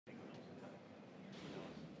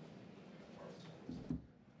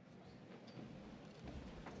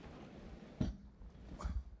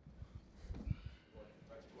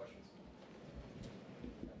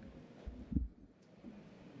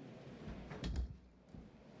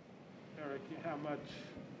Eric, how much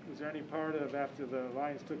was there any part of after the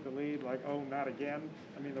Lions took the lead, like, oh, not again?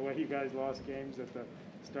 I mean, the way you guys lost games at the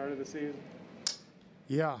start of the season.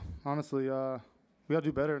 Yeah, honestly, we got to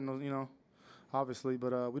do better, obviously,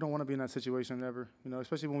 but we don't want to be in that situation ever,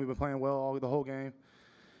 especially when we've been playing well the whole game.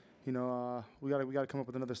 We got to come up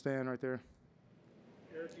with another stand right there.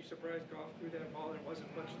 Eric, you surprised Goff threw that ball and there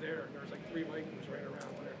wasn't much there. There was like 3 Vikings right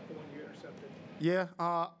around when the one you intercepted. Yeah,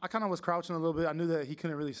 I kind of was crouching a little bit. I knew that he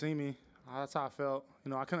couldn't really see me. That's how I felt.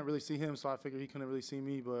 I couldn't really see him, so I figured he couldn't really see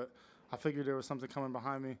me, but I figured there was something coming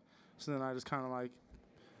behind me. So then I just kind of like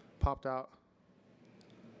popped out.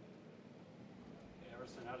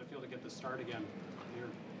 Everson, how did it feel to get the start again here?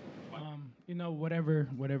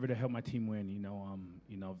 Whatever to help my team win.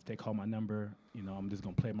 If they call my number, I'm just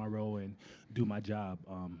gonna play my role and do my job.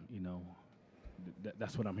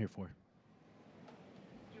 That's what I'm here for.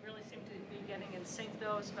 You really seem to be getting in sync,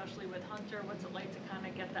 though, especially with Hunter. What's it like to kind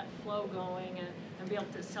of get that flow going and be able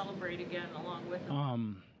to celebrate again along with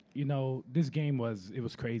him? This game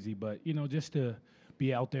was crazy, but just to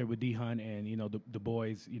be out there with D Hunt and the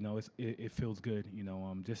boys, it feels good.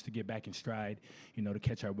 Just to get back in stride, to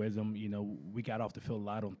catch our rhythm. We got off the field a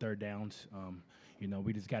lot on third downs.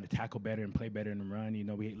 We just got to tackle better and play better in the run.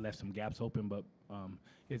 We left some gaps open, but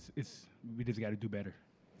we just got to do better.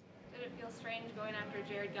 Did it feel strange going after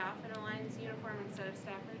Jared Goff in a Lions uniform instead of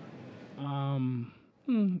Stafford?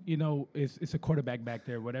 It's a quarterback back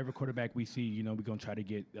there. Whatever quarterback we see, we're gonna try to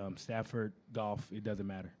get Stafford, Goff. It doesn't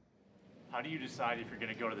matter. How do you decide if you're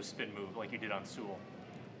going to go to the spin move like you did on Sewell?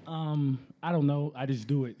 I don't know. I just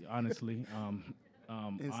do it, honestly.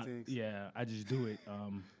 Instincts. I just do it.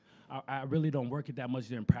 I really don't work it that much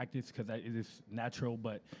during practice because it is natural,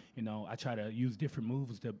 but, I try to use different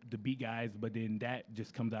moves to beat guys, but then that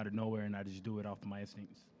just comes out of nowhere, and I just do it off of my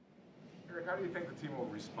instincts. Eric, how do you think the team will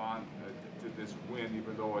respond to this win,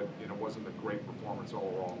 even though it wasn't a great performance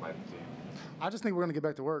overall by the team? I just think we're going to get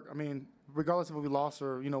back to work. I mean, regardless of if we lost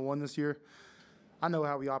or, won this year, I know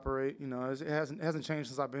how we operate. It hasn't changed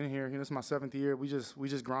since I've been here. This is my 7th year. We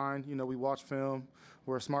just grind. We watch film.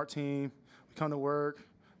 We're a smart team. We come to work.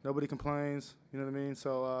 Nobody complains. You know what I mean?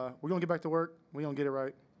 So we're going to get back to work. We're going to get it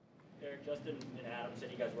right. Eric, Justin and Adam said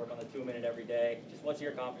you guys work on the 2-minute every day. Just what's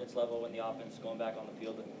your confidence level when the offense is going back on the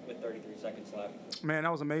field with 33 seconds left? Man,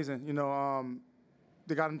 that was amazing.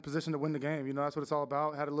 They got in position to win the game. That's what it's all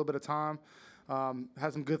about. Had a little bit of time.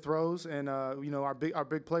 Had some good throws, and our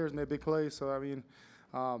big players made big plays. So I mean,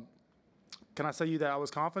 can I say you that I was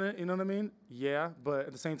confident? You know what I mean? Yeah, but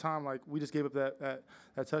at the same time, like we just gave up that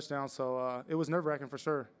touchdown, so it was nerve-wracking for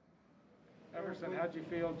sure. Everson, how'd you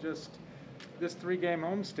feel just this 3-game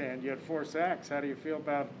homestand? You had 4 sacks. How do you feel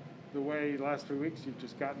about the way the last 3 weeks you've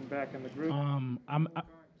just gotten back in the group?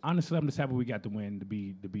 Honestly, I'm just happy we got the win. To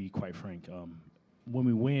be quite frank. When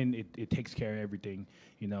we win, it takes care of everything,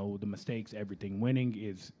 the mistakes, everything. Winning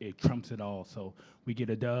it trumps it all. So we get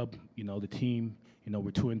a dub, the team,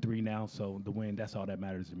 we're 2-3 now. So the win, that's all that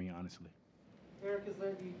matters to me, honestly. Eric, you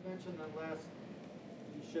mentioned that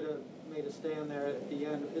you should have made a stand there at the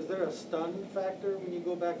end. Is there a stun factor when you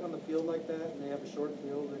go back on the field like that and they have a short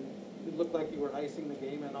field and it looked like you were icing the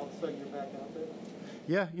game and all of a sudden you're back out there?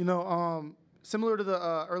 Yeah, similar to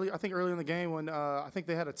the early in the game when I think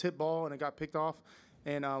they had a tip ball and it got picked off,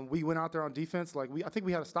 and we went out there on defense. I think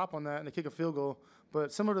we had to stop on that and to kick a field goal.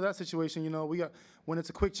 But similar to that situation, when it's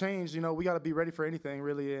a quick change, we got to be ready for anything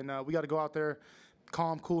really, and we got to go out there,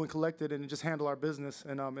 calm, cool, and collected, and just handle our business.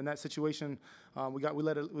 And in that situation, we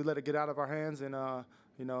let it get out of our hands, and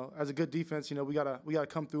as a good defense, we gotta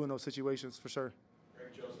come through in those situations for sure.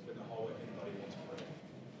 Eric Joseph in the hallway. Anybody wants to pray?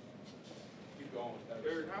 Keep going with that.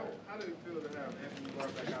 Eric, how did it feel to have Anthony Barr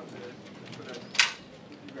back out there for that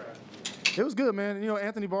with you guys? It was good, man.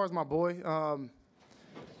 Anthony Barr is my boy.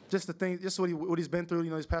 Just what he's been through,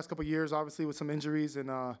 these past couple of years, obviously with some injuries, and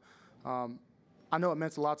I know it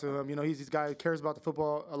meant a lot to him. He's a guy who cares about the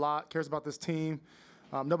football a lot, cares about this team.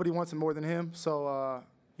 Nobody wants him more than him. So,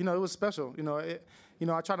 it was special.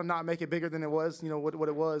 I try to not make it bigger than it was. What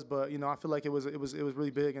it was, but I feel like it was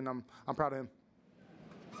really big, and I'm proud of him.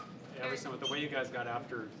 Everson, with the way you guys got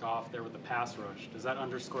after Goff there with the pass rush, does that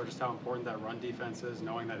underscore just how important that run defense is,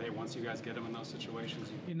 knowing that, hey, once you guys get him in those situations?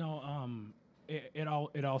 It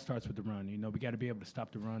all starts with the run. We got to be able to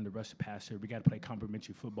stop the run, the rush the passer. We got to play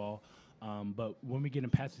complementary football. But when we get in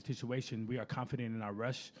past the situation, we are confident in our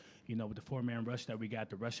rush. With the 4-man rush that we got,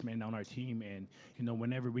 the rush man on our team, and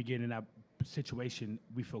whenever we get in that situation,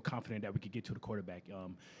 we feel confident that we could get to the quarterback.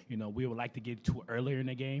 We would like to get to earlier in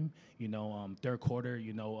the game, third quarter,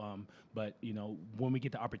 but when we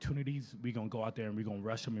get the opportunities, we're gonna go out there and we're gonna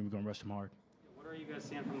rush them, and we're gonna rush them hard. What What are you guys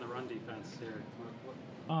seeing from the run defense here?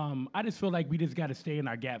 I just feel like we just got to stay in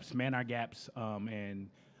our gaps, man our gaps, and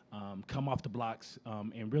come off the blocks,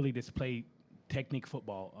 and really just play technique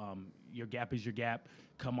football. Your gap is your gap.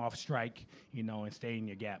 Come off strike, and stay in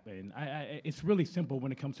your gap. And it's really simple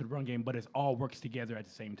when it comes to the run game, but it all works together at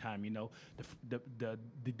the same time.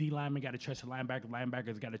 The D lineman got to trust the linebacker.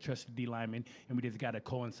 Linebackers got to trust the D lineman, and we just got to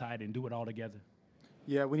coincide and do it all together.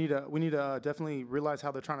 Yeah, we need to definitely realize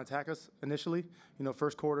how they're trying to attack us initially.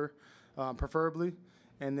 First quarter, preferably,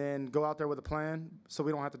 and then go out there with a plan so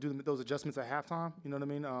we don't have to do those adjustments at halftime. You know what I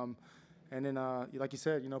mean? And then, like you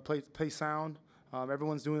said, play sound.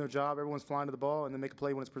 Everyone's doing their job. Everyone's flying to the ball, and then make a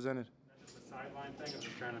play when it's presented. Just a sideline thing. I'm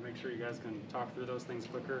just trying to make sure you guys can talk through those things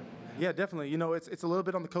quicker. Yeah, definitely. It's a little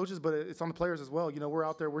bit on the coaches, but it's on the players as well. We're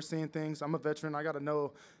out there, we're seeing things. I'm a veteran. I got to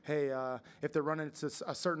know, hey, if they're running to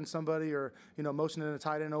a certain somebody or motioning a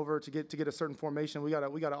tight end over to get a certain formation, we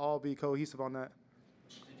gotta all be cohesive on that.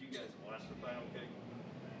 Did you guys watch the final kick?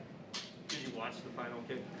 Did you watch the final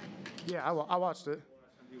kick? Yeah, I watched it.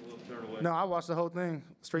 No, I watched the whole thing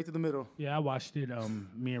straight through the middle. Yeah, I watched it.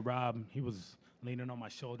 Me and Rob, he was leaning on my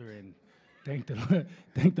shoulder, and thank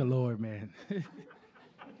the Lord, man.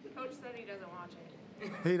 Coach said he doesn't watch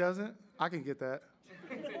it. He doesn't? I can get that.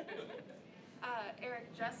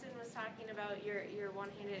 Eric, Justin was talking about your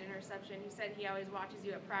one-handed interception. He said he always watches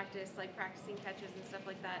you at practice, like practicing catches and stuff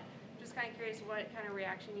like that. Just kind of curious what kind of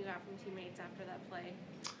reaction you got from teammates after that play.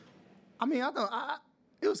 I mean,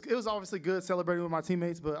 it was obviously good celebrating with my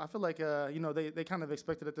teammates, but I feel like they kind of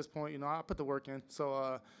expected at this point. I put the work in,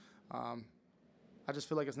 so I just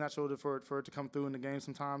feel like it's natural for it to come through in the game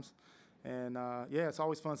sometimes, and yeah, it's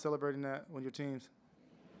always fun celebrating that when your teams.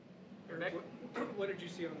 Eric, what did you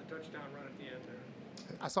see on the touchdown run at the end there?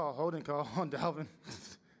 I saw a holding call on Dalvin,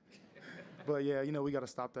 but yeah, we got to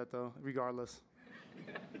stop that though, regardless.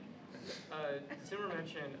 Zimmer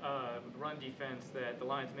mentioned run defense that the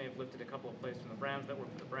Lions may have lifted a couple of plays from the Browns that were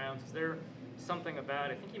for the Browns. Is there something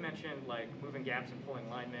about, I think you mentioned like moving gaps and pulling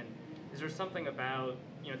linemen. Is there something about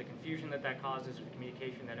the confusion that causes or the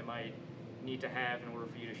communication that it might need to have in order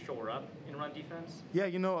for you to shore up in run defense? Yeah,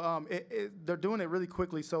 they're doing it really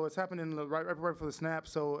quickly, so it's happening right before the snap.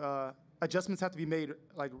 So adjustments have to be made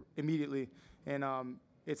like immediately, and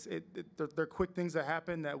they're quick things that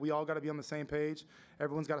happen that we all got to be on the same page.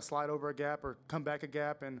 Everyone's got to slide over a gap or come back a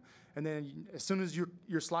gap, and then as soon as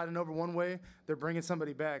you're sliding over one way, they're bringing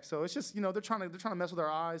somebody back. So it's just they're trying to mess with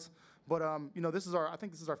our eyes. But I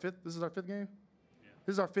think this is our fifth game. Yeah.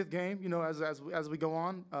 This is our fifth game. As we go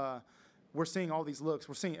on, we're seeing all these looks.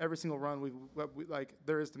 We're seeing every single run we like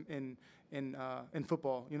there is in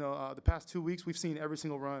football. The past 2 weeks we've seen every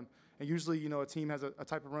single run, and usually a team has a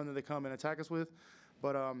type of run that they come and attack us with.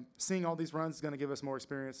 But seeing all these runs is going to give us more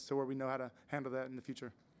experience to where we know how to handle that in the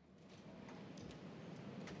future.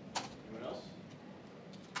 Anyone else?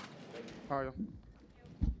 All right.